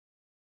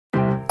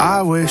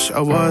I wish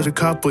I was a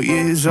couple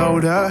years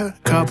older,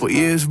 couple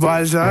years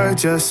wiser,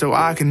 just so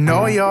I can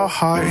know your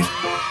heart.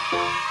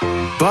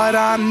 But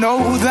I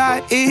know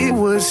that it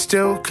would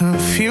still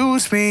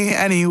confuse me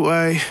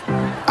anyway.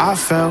 I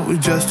felt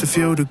just a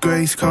few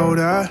degrees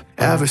colder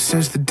ever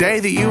since the day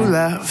that you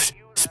left,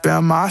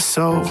 spare my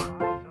soul.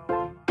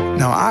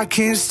 Now I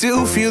can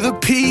still feel the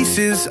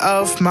pieces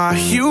of my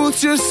youth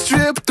just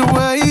stripped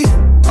away.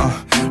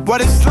 What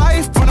is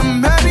life when a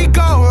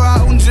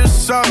merry-go-round,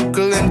 just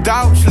circling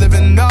doubts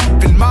living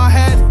up in my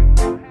head?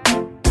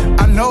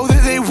 I know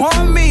that they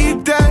want me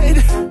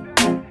dead.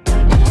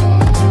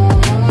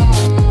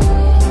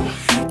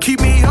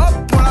 Keep me up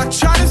when I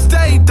try to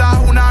stay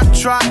down. I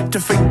try to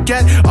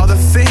forget all the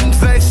things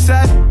they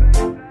said,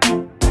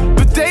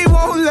 but they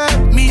won't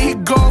let me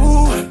go.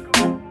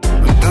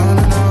 No,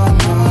 no,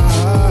 no,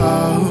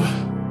 no.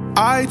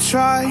 I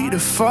try to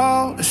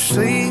fall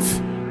asleep,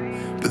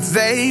 but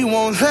they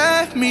won't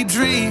let me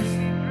dream.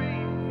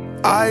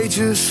 I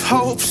just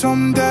hope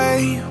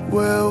someday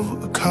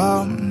we'll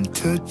come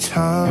to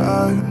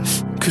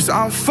terms, 'cause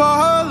I'm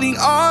falling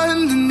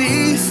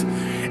underneath,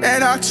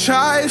 and I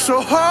try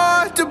so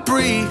hard to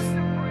breathe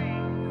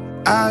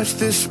as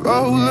this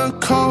roller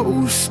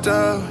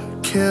coaster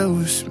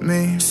kills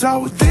me.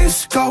 So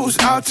this goes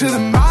out to the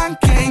mind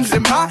games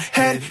in my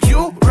head.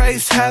 You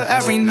raise hell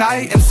every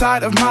night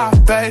inside of my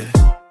bed.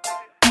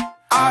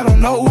 I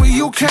don't know where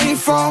you came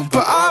from,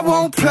 but I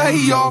won't play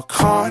your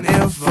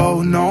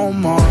carnival no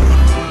more.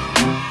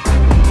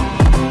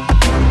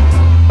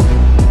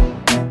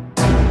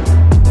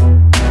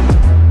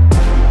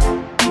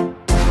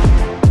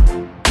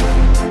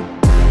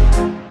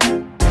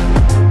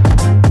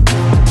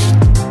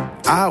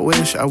 I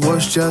wish I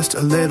was just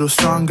a little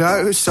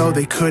stronger so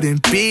they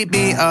couldn't beat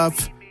me up,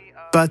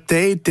 but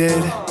they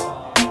did.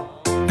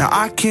 Now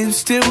I can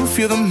still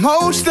feel the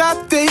most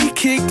that they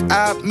kicked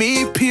at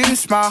me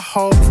pierce my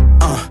hope.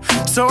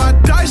 So I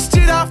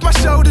dusted off my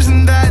shoulders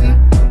and then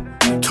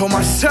told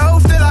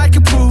myself that I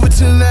could prove it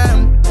to them.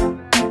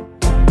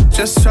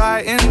 Just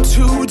trying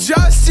to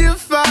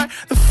justify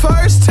the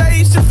first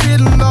taste of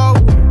feeling low.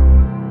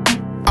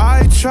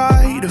 I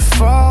try to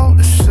fall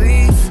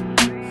asleep,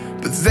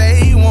 but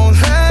they won't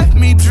let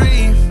me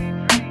dream.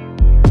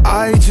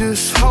 I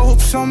just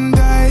hope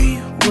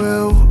someday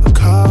we'll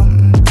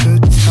come to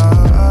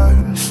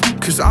terms,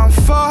 'cause I'm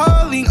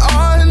falling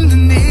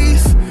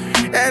underneath,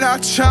 and I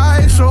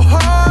try so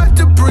hard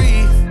to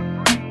breathe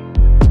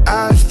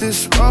as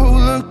this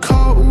roller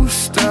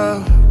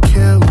coaster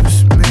kills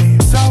me.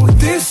 So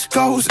this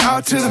goes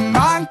out to the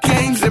mind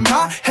games in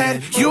my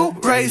head. You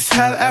raise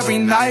hell every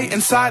night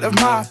inside of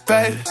my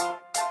bed.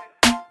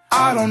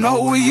 I don't know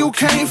where you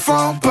came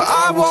from, but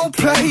I won't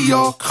play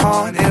your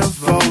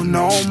carnival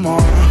no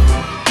more.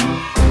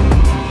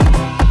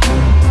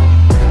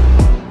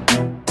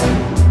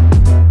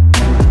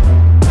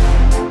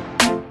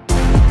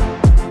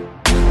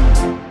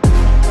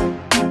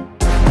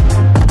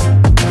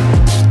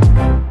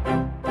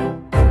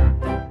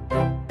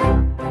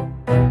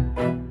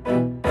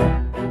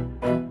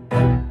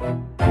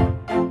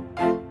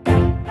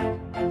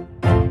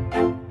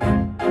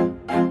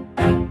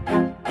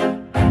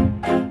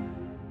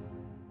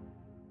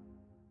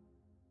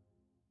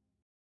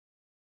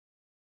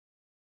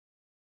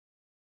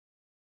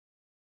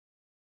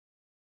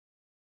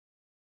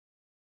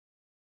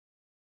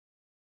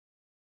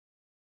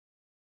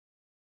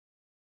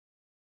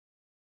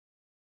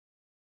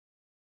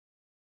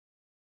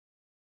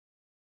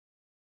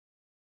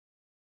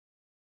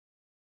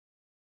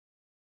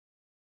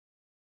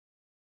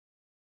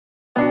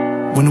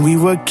 When we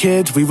were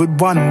kids, we would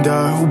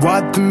wonder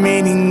what the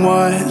meaning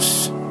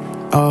was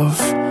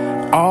of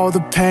all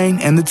the pain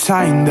and the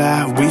time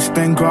that we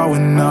spent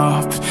growing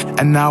up.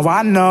 And now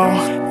I know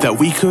that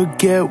we could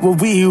get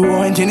what we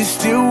want and it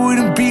still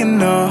wouldn't be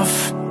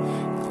enough.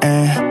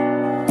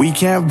 And we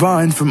can't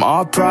run from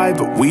our pride,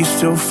 but we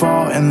still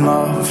fall in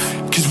love,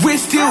 'cause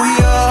we're still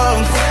young.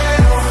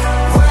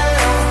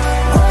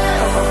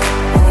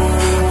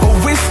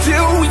 Oh, we're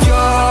still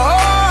young.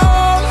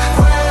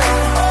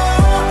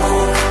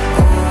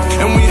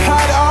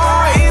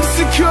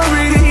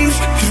 Insecurities,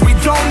 'cause we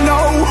don't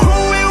know who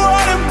we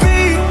wanna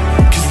be,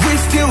 'cause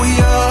we're still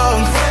young.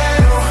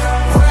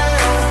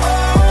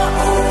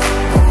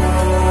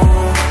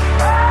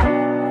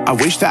 I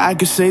wish that I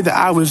could say that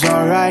I was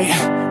alright.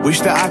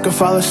 Wish that I could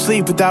fall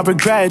asleep without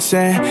regrets.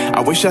 And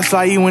I wish I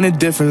saw you in a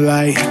different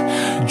light,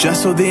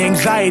 just so the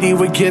anxiety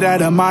would get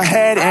out of my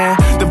head. And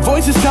the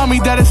voices tell me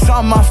that it's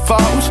all my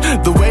fault,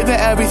 the way that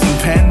everything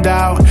panned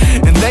out.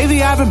 And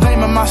lately I've been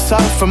blaming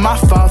myself for my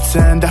faults,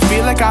 and I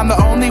feel like I'm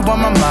the only one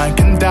my mind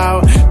can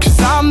doubt, 'cause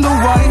I'm the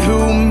one who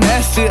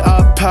messed it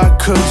up. How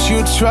could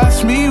you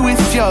trust me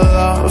with your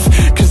love?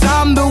 'Cause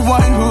I'm the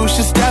one who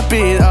should step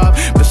it up,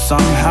 but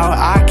somehow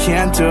I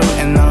can't do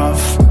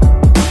enough.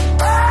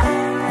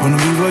 When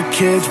we were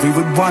kids, we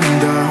would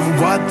wonder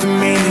what the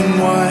meaning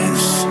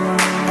was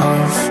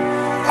of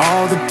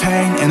all the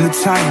pain and the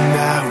time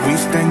that we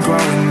spent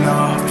growing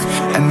up.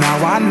 And now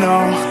I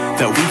know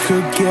that we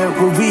could get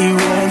what we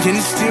want and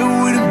it still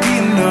wouldn't be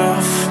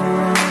enough.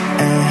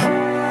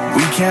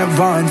 can't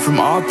run from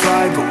our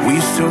pride, but we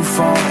still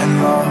fall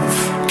in love.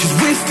 'Cause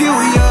we're still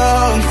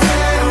young.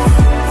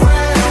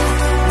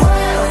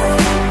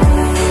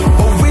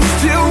 Oh, we're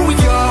still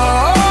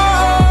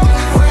young.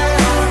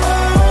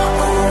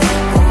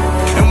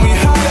 And we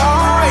hide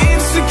our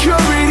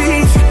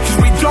insecurities, 'cause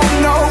we don't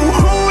know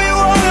who we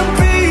wanna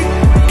be.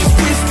 'Cause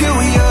we're still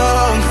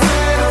young.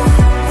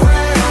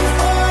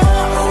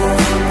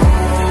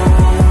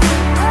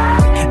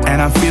 And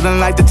I'm feeling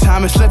like the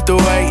time has slipped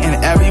away, and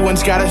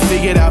everyone's got it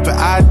figured out, but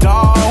I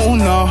don't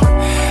know.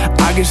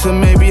 I guess that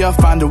maybe I'll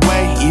find a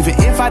way. Even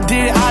if I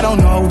did, I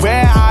don't know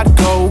where I'd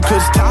go.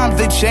 'Cause times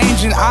they change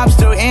and I'm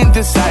still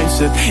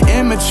indecisive,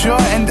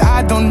 immature, and I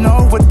don't know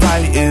what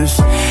right is.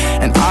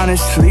 And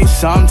honestly,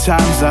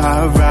 sometimes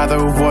I rather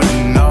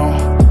wouldn't know.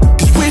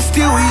 'Cause we're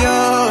still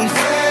young.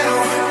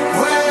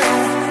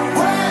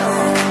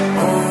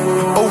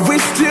 Oh,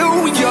 we're still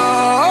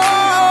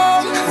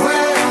young.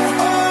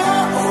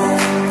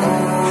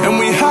 And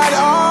we hide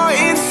our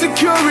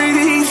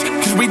insecurities,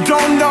 'cause we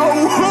don't know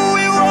who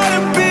we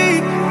wanna be.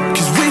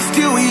 'Cause we're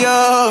still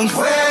young.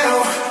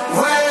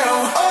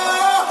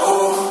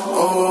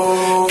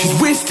 'Cause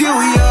we're still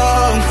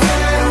young.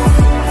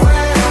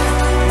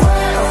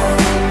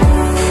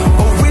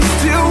 Oh, we're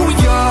still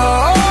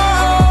young.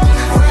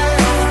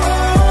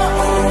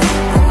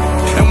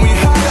 And we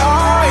hide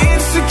our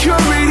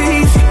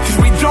insecurities, 'cause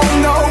we don't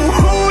know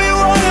who we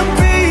wanna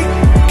be.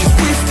 'Cause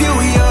we're still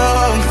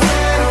young.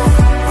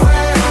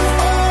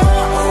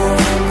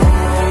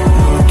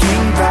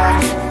 Looking back,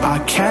 I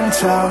can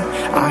tell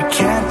I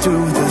can't do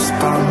this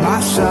by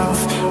myself.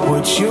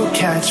 Would you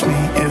catch me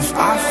if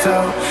I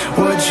fell?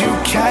 Would you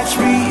catch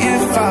me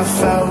if I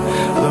fell?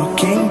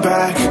 Looking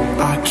back,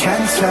 I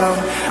can tell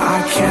I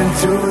can't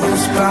do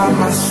this by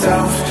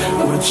myself.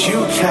 Would you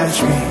catch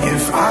me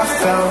if I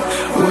fell?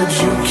 Would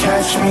you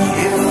catch me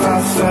if I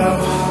fell?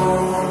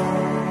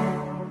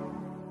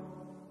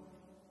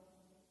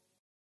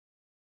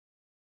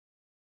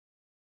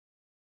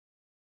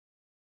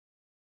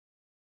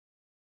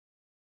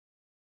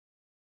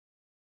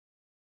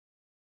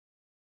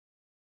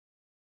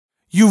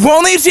 You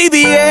only see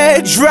the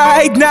edge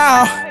right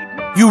now.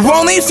 You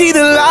only see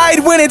the light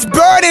when it's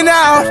burning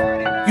out.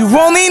 You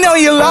only know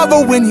you love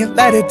her when you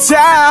let it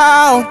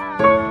down.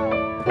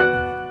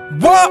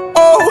 Whoa,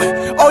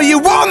 oh,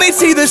 you only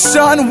see the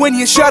sun when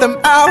you shut him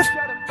out.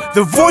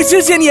 The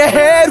voices in your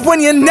head when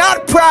you're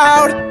not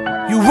proud.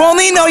 You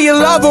only know you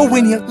love her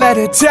when you let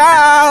it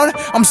down.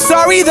 I'm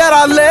sorry that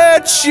I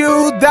let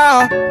you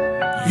down.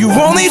 You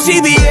only see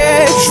the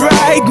edge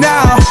right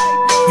now.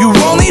 You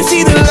only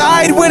see the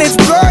light when it's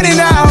burning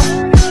out.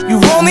 You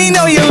only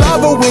know you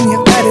love her when you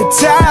let it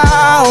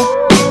down.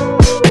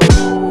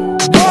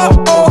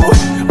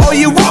 Oh,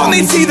 you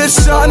only see the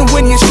sun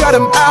when you shut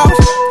him out.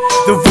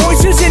 The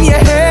voices in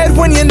your head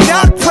when you're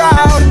not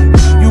proud.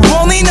 You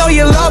only know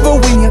you love her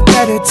when you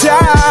let it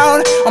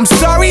down. I'm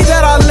sorry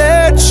that I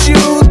let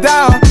you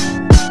down.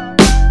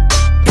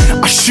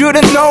 I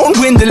should've known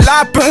when the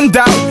light burned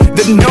out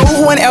that no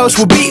one else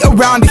will be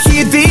around to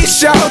hear these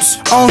shouts.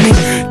 Only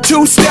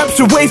 2 steps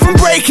away from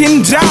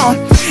breaking down,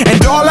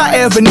 and all I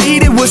ever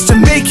needed was to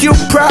make you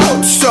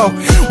proud. So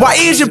why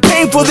is it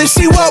painful to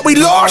see what we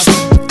lost?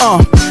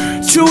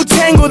 Too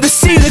tangled to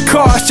see the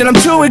cost, and I'm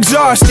too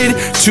exhausted.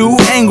 2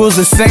 angles,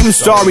 the same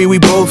story we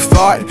both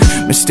thought.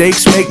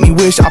 Mistakes make me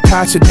wish our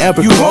past had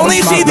never. You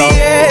only see the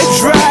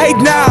edge right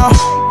now.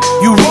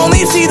 You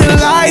only see the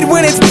light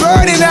when it's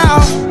burning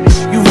out.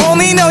 You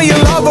only know you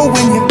love her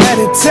when you let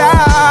it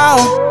down.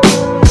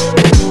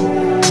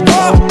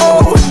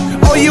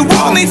 Oh, you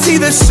only see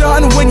the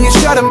sun when you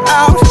shut him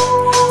out.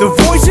 The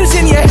voices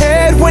in your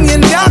head when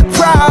you're not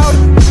proud.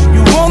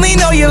 You only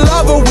know you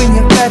love her when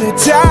you let it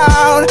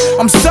down.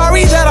 I'm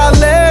sorry that I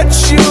let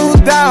you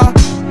down.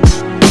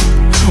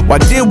 Why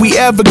did we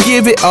ever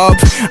give it up?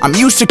 I'm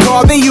used to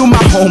calling you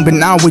my home, but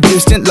now we're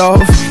distant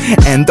love.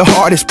 And the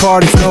hardest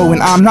part is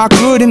knowing I'm not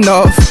good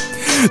enough.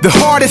 The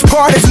hardest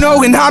part is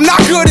knowing I'm not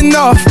good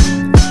enough.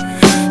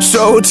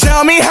 So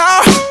tell me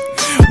how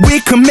we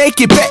can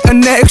make it better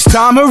next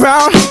time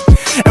around,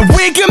 and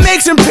we can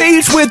make some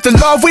peace with the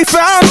love we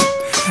found.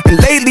 And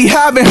lately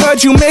haven't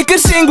heard you make a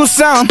single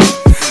sound.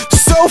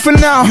 So for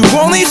now, you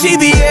only see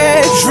the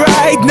edge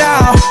right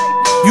now.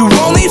 You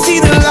only see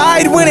the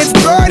light when it's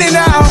burning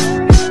out.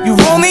 You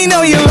only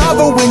know you love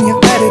her when you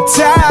let it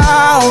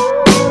down.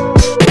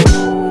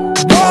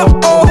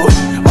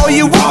 Oh,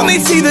 you only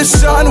see the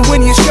sun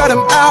when you shut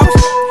him out.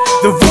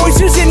 The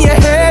voices in your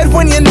head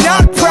when you're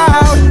not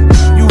proud.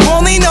 You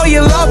only know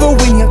you love her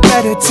when you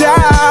let it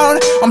down.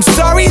 I'm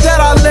sorry that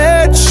I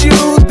let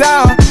you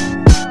down.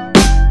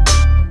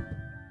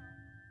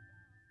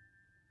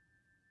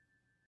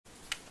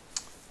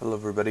 Hello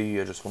everybody,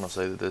 I just want to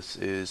say that this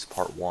is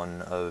part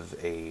 1 of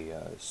a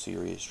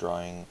series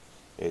drawing.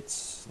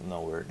 It's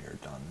nowhere near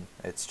done.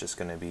 It's just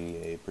going to be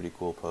a pretty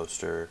cool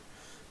poster.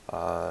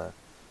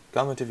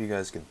 Comment if you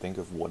guys can think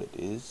of what it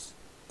is,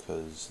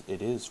 because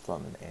it is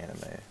from an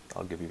anime.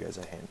 I'll give you guys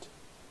a hint,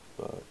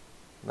 but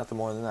nothing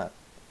more than that.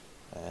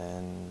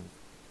 And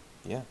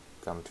yeah,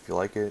 comment if you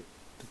like it.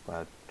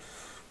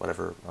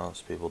 whatever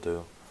most people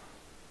do.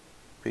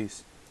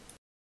 Peace.